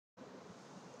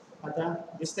आता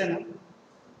दिसतंय ना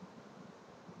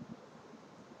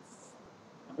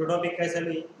आपला टॉपिक काय चालू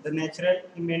आहे the natural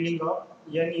embedding of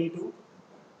n into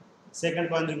second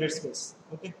conjugate space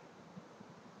okay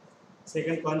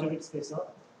second conjugate space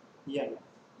of n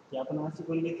ते आपण अशी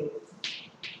कोण घेतो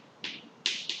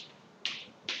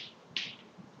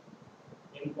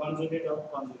n conjugate of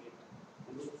conjugate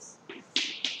म्हणजे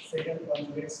second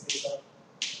conjugate space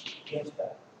of n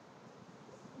star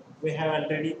we have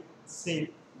already seen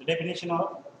the definition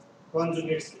of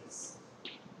conjugate space.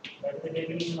 What is the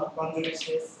definition of conjugate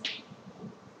space?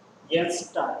 N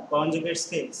star conjugate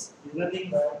space is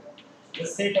nothing but the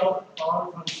set of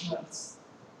all functionals,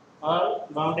 all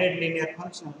bounded linear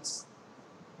functionals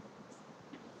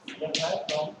that are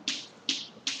from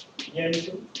n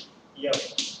to f.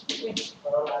 Okay,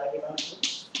 for all I belong to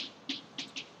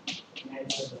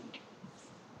natural.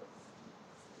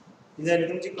 These are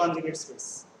तुमची conjugate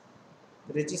space.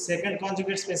 तर याची second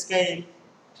conjugate space काय येईल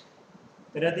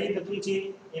तर आता इथं तुमची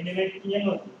element n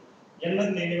होती n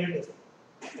मधले एलिमेंट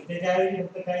होते त्याच्या ऐवजी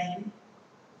फक्त काय येईल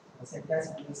असं काय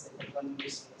सांगितलं सेकंड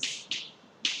कॉन्जुगेट स्पेस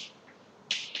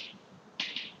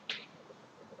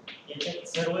याच्यात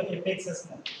सर्व एपेक्स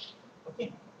असणार ओके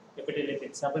कॅपिटल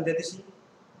एपेक्स आपण त्या दिवशी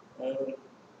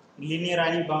लिनियर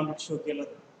आणि बाउंडेड शो केलं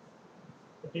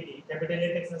होतं ठीक आहे कॅपिटल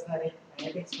एपेक्स असणार आहे आणि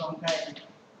एपेक्स फॉर्म काय आहे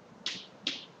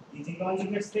ही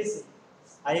कॉन्जुगेट स्पेस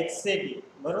हा एक सेट आहे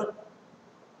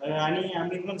बरोबर आणि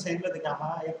आम्ही पण सांगितलं होतं की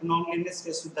हा एक नॉन लिनियर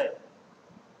स्पेस सुद्धा आहे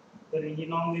तर ही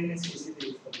नॉन लिनियर स्पेस इथे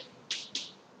यूज करतो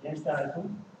n star to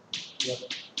f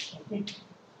okay n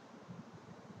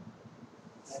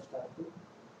star to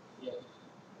f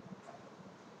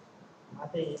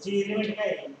आता याची एलिमेंट काय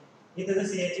आहे इथे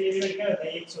जसे याची एलिमेंट काय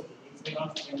होते x होते x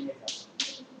belongs to n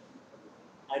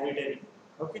arbitrary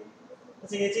okay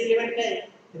तसे याची एलिमेंट काय आहे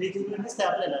तर याची एलिमेंट दिसते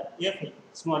आपल्याला f आहे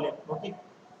small f okay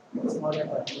small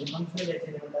f आहे फंक्शनल याची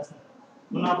एलिमेंट असणार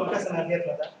म्हणून आपण कसं नाव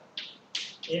घेतलं होता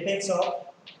fx of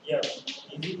f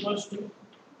is equals to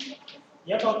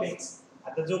f of x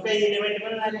आता जो काही एलिमेंट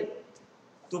बनणार आहे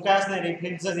तो काय असणार आहे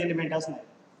फील्डचाच एलिमेंट असणार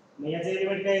मग याचा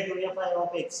एलिमेंट काय येतो f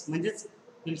ऑफ x म्हणजेच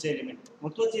फील्डचा एलिमेंट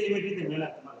मग तोच एलिमेंट इथे मिळणार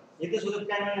तुम्हाला इथे सुद्धा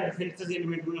काय मिळणार फील्डचाच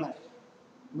एलिमेंट मिळणार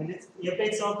म्हणजेच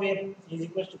fx of f is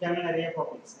equals to काय मिळणार f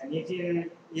ऑफ x आणि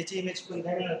याची इमेज पण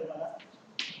काय मिळणार तुम्हाला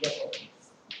f ऑफ x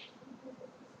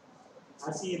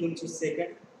अशी ही तुमची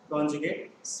second conjugate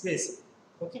space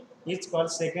okay it's called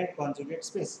second conjugate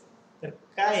space तर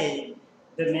काय आहे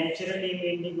the natural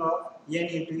embedding of n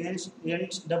into n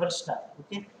double star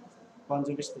okay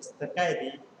conjugate space तर काय आहे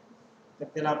तर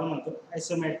त्याला आपण म्हणतो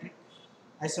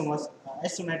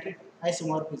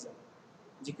आयसोमॉर्फिझम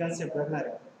जी कन्सेप्ट करणार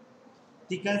आहे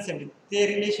ती कन्सेप्ट ते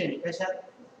रिलेशन कशात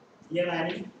n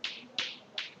आणि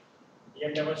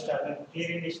n डबल स्टार ते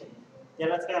रिलेशन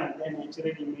त्यालाच काय म्हणतात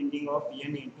natural embedding of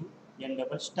n into n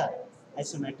double star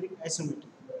isometric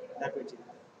दाखवायचे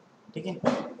ठीक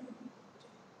आहे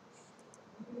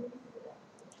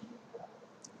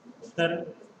तर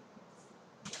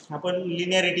आपण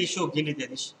लिनियरिटी शो केली त्या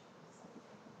दिवशी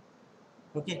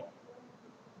ओके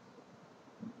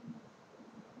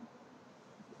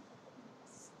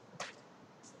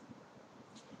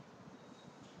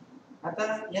आता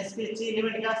या स्पेसची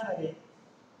एलिमेंट काय असणार आहे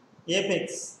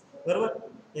fx बरोबर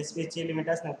या स्पेसची एलिमेंट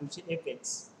असणार तुमची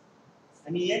fx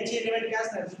आणि n ची एलिमेंट काय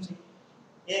असणार तुमची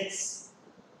x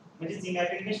म्हणजे जी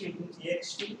मॅपिंग कशी तुमची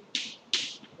x टू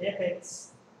fx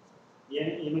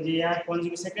n म्हणजे या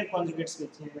सेकंड कॉन्जुगेट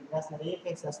स्पेसची एलिमेंट काय असणार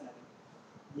fx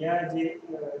असणार या जे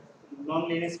नॉन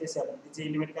लिनियर स्पेस आहे तिचे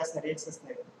एलिमेंट काय असणार x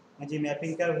असणार म्हणजे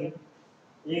मॅपिंग काय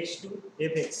होईल x to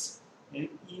fx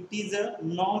it is a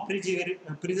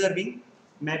non-preserving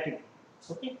mapping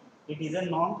okay it is a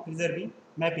non-preserving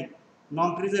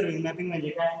mapping म्हणजे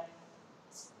काय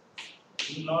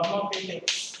norm of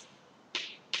x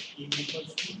is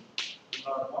equals to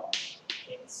norm of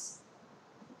x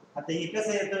आता हे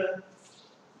कसं येतं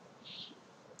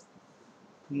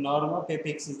norm of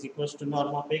fx is equals to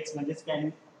norm of x म्हणजेच काय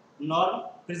norm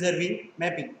preserving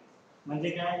mapping म्हणजे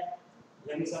काय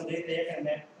यांनी समजा इथे एक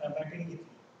मॅपिंग घेतली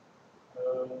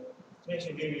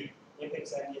स्पेशल वेगळी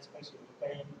fx आणि h स्पेशल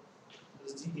काही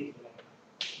g घेतली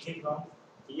g फ्रॉम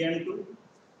n टू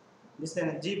दिसते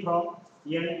ना g from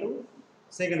n to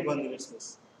second conjugate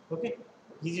space okay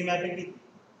he G mapping घेतली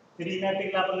तर ही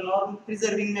मॅपिंगला आपण नॉर्म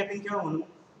प्रिझर्विंग मॅपिंग केव्हा म्हणू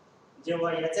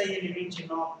जेव्हा याचा एलिमेंटची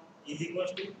नॉर्म इज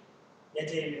इक्वल्स टू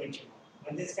याच्या एलिमेंटची नॉर्म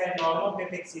म्हणजेच काय norm of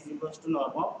fx is equals to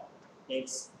norm of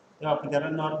x तेव्हा आपण त्याला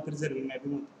नॉर्म प्रिझर्विंग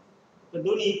मॅपिंग म्हणतो तर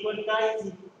दोन्ही इक्वल काय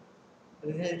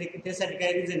त्यासाठी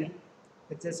काय रिझन आहे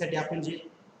त्याच्यासाठी आपण जे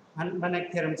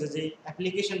हनबॅक थेरमचं जे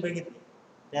ॲप्लिकेशन बघितलं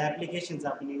त्या ॲप्लिकेशनचा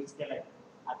आपण यूज केला आहे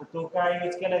आता तो काय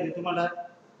यूज केला आहे तुम्हाला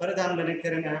परत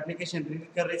आम्हाला ऍप्लिकेशन रीड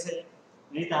करायचं आहे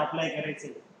आणि इथं अप्लाय करायचं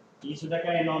आहे. ही सुद्धा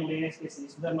काय नॉन लिनियर स्पेस, ही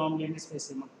सुद्धा नॉन लिनियर स्पेस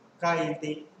आहे. मग काय येईल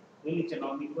ते दोन्हीच्या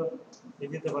नॉमिंगवर ते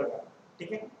तिथं बघा.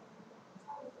 ठीक आहे.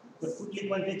 तर कुठली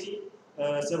पण त्याची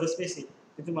सब स्पेस आहे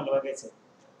ते तुम्हाला बघायचं आहे.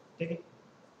 ठीक आहे.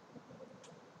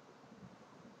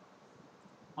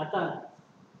 आता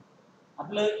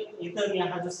आपलं इथं मी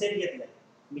हा जो सेट घेतलाय,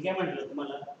 मी काय म्हटलं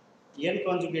तुम्हाला, एन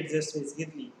कॉन्जुगेट जर स्पेस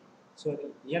घेतली,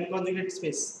 सॉरी एन कॉन्जुगेट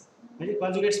स्पेस म्हणजे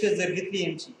कॉन्जुगेट स्पेस जर घेतली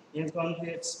एनची, एन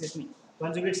कॉन्जुगेट स्पेस नाही,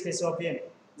 कॉन्जुगेट स्पेस ऑफ एन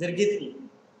जर घेतली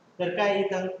तर काय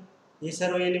इथं हे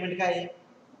सर्व एलिमेंट काय आहे,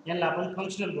 यांना आपण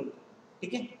फंक्शनल बोलतो.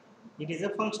 ठीक आहे. It is a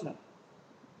functional.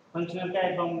 Functional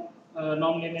काय from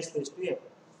non linear space to F.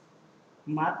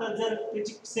 मग आता जर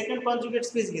त्याची सेकंड कॉन्जुगेट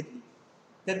स्पेस घेतली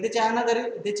तर त्याच्या अनादर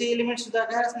त्याचे एलिमेंट सुद्धा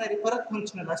काय असणार आहे, परत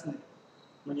फंक्शनल असणार आहे.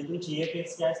 म्हणजे तुमची एफ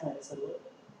एक्स काय असणार आहे, सर्व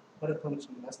परत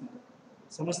फंक्शनल असणार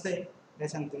आहे. समजतंय काय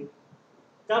सांगतोय?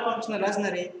 का फंक्शनल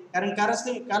असणार आहे? कारण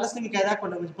कालच तुम्ही काय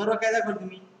दाखवलं, म्हणजे परवा काय दाखवलं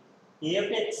तुम्ही,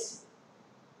 एफ एक्स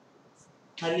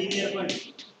हा लिनियर पण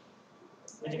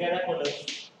म्हणजे काय दाखवलं,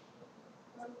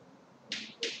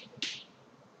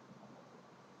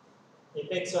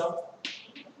 F x of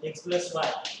x plus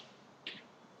y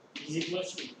is equal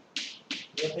to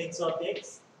F x of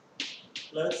x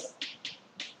plus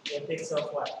F x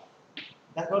of Y.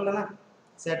 दाखवलं ना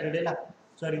सॅटर्डेला,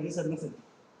 सॉरी दिसत नसेल.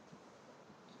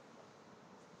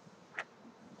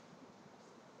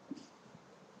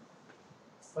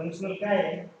 फंक्शनल काय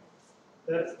आहे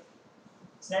तर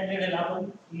सॅटर्डेला आपण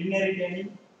लिनिअरिटी आणि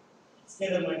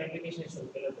स्केलर मल्टिप्लिकेशन शो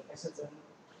केलं होतं. कशाचं?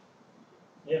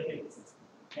 F x.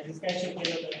 याचं काय शो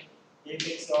केलं होतं, F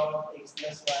x of x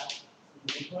plus y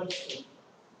is equal to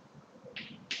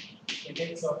F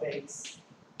x of x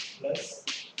plus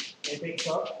F x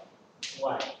of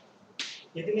Y.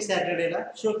 हे तुम्ही सॅटर्डेला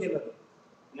शो केलं होतं.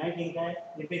 नाही काय,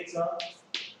 F x of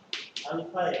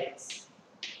alpha x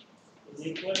is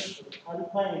equal to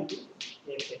alpha into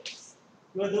F x.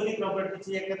 किंवा दोन्ही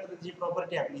प्रॉपर्टीची एकत्र जी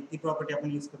property आपली ती प्रॉपर्टी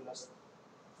आपण यूज करत असतो.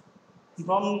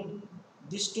 From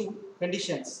these two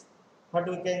conditions, what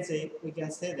we can say? We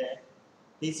can say that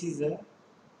this is a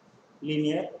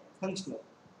linear functional.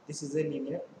 This is a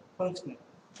linear functional.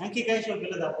 आणखी काय शो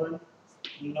केलं आपण,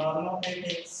 norm of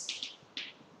x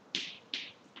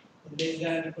less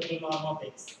than or equal to norm of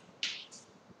x.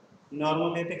 Norm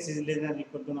of fx is less than or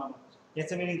equal to norm.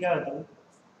 याचं meaning काय होतं?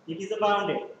 It is a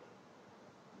bounded.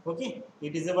 Okay,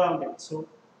 it is a bounded. So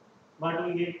what do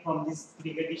we get from these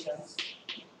three conditions?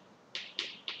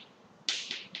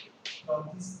 From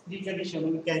these three conditions,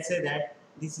 we can say that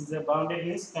this is a bounded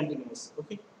means continuous.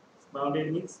 Okay,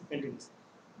 bounded means continuous.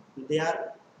 They are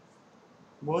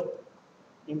both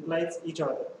implies each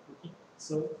other. Okay,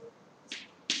 so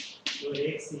your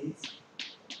x is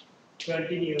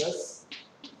continuous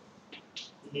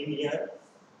linear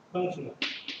functional.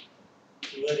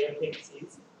 Your fx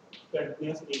is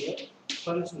continuous linear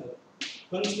functional.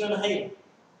 Functional है,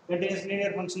 continuous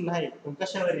linear functional है. पण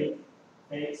कशावर आहे?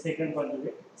 Second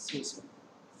conjugate space.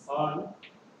 On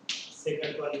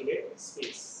second conjugate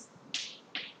space.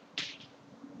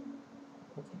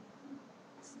 Okay.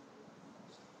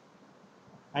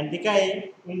 And the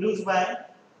काय induced by,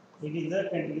 it is a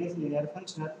continuous linear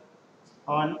functional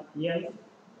on n,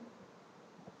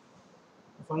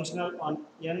 functional on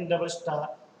n double star,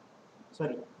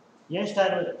 sorry n star,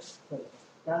 sorry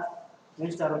का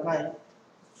n star काय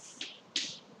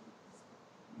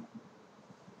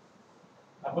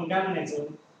आपण काय म्हणायचो,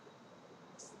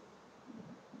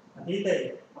 इथे आहे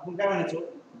आपण काय म्हणायचो,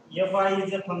 F I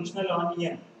is a functional on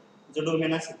an, जो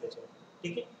डोमेन असेल त्याच्यावर.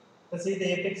 ठीक आहे. तसं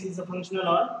इथे F x is a functional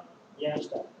on an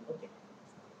star. Okay.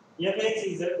 F x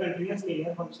is a continuous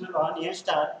linear functional on an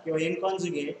star किंवा N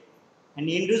conjugate and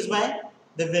induced by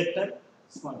the vector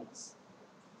small x,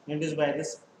 induced by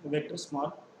this vector small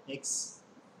x.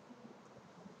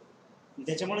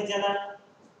 त्याच्यामुळे त्याला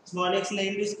small x ने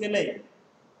induce केलंय,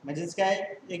 म्हणजेच काय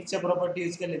x च्या property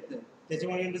use केलेत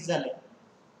त्याच्यामुळे इंड्यूस झालंय.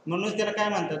 म्हणून त्याला काय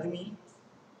म्हणता तुम्ही,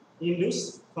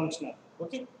 induce functional.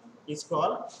 Okay, is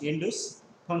called induce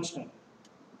functional.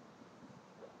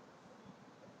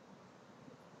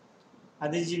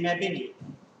 आधी जी मॅपिंग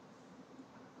आहे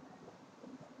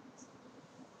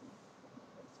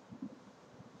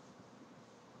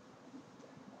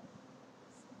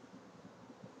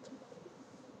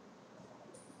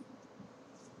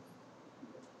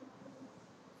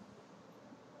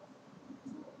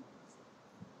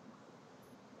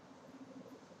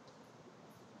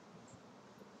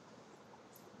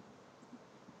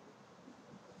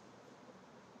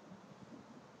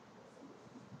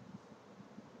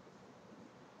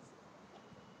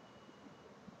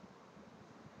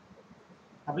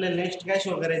आपल्याला नेक्स्ट काय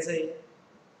शो करायचं आहे,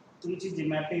 तुमची जी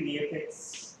मॅपिंग एफ एक्स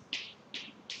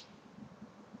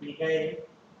ही काय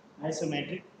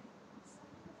isometric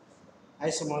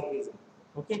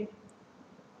आयसोमॉर्फिझम okay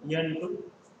N to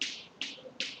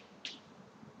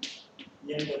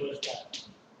N double star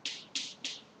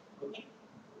okay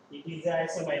it is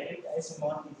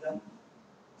आयसोमॉर्फिझम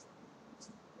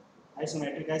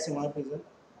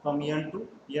from N to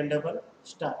N double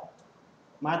star.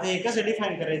 मग आता हे कसं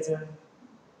डिफाईन करायचं?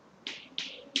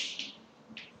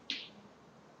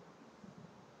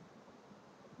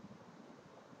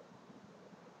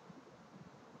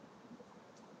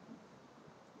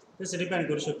 कसं डिफाईन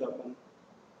करू शकतो आपण?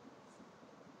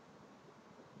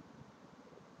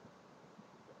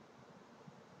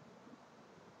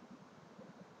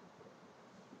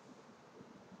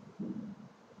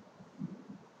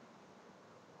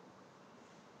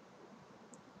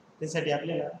 त्यासाठी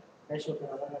आपल्याला काय शो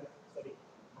करावं लागेल? सॉरी,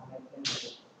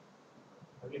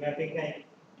 आपली मॅपिंग काय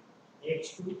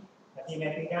एक्स टू ती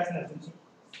मॅपिंग काय असणार तुमची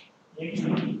एक्स टू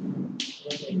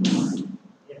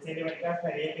याचे एलिमेंट काय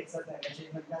असणार एक एक्स असणार याचे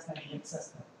एलिमेंट काय असणार एक्स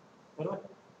असणार बरोबर.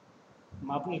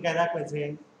 मग आपल्याला काय दाखवायचं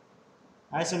आहे?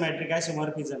 आयसोमेट्रिक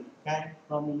आयसोमॉर्फिझम काय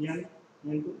from N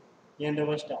N to N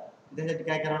double star. त्यासाठी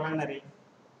काय करावं लागणार आहे?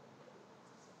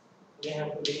 we have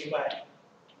to divide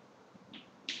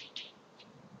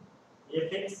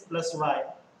fx plus y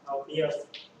of f.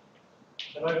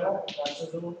 तर बघा कालचं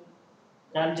जो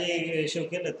काल जे शो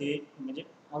केलं ते म्हणजे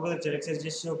अगोदरच्या लेक्चर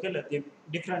जे शो केलं ते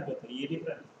डिफरंट होतं. हे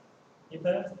डिफरंट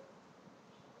इथं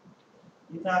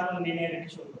इथं आपण लिनिअरिटी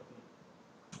शो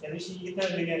करतो त्या दिवशी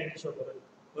इथं लिनिअरिटी शो करतो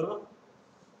बरोबर.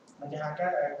 म्हणजे हा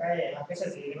काय हा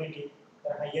कशाचा एलिमेंट आहे?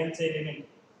 तर हा n चा एलिमेंट आहे.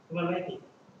 तुम्हाला माहिती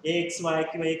आहे एक्स वाय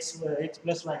किंवा एक्स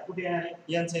प्लस वाय कुठे येणार आहे?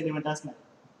 n चा एलिमेंट असणार.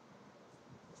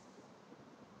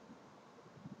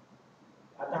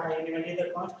 आता हा एलिमेंट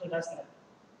इथं कॉन्स्टंट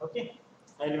असणार ओके.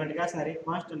 हा एलिमेंट काय असणार आहे?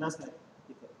 कॉन्स्टंट असणार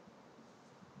इथं.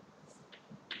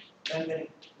 त्यानंतर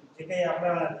जे काही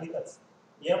आपल्याला इथंच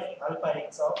f alpha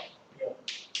x of f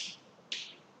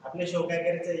आपले शो काय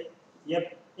करायचं आहे? f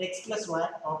x plus y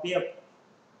of f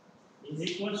is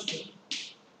equals to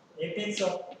fx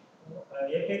of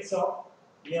fx of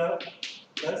f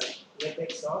plus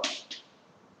fx of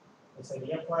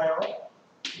sorry fy of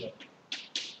f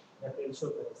आपल्याला शो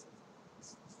करायचं.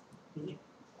 ठीक आहे.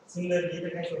 सिमिलरली इथे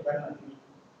काय शो करणार तुम्ही?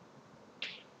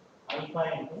 अल्फा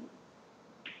इंटू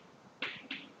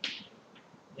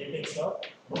fx of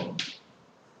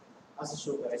असं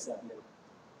शो करायचं आपल्याला.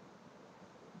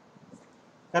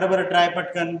 करा बरं ट्राय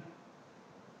पटकन.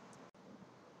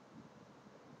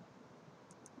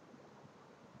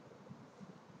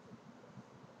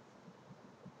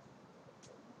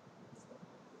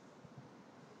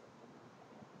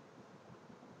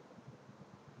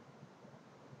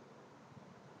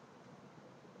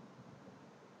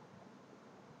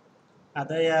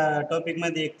 आता या टॉपिक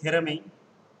मध्ये एक थेरम आहे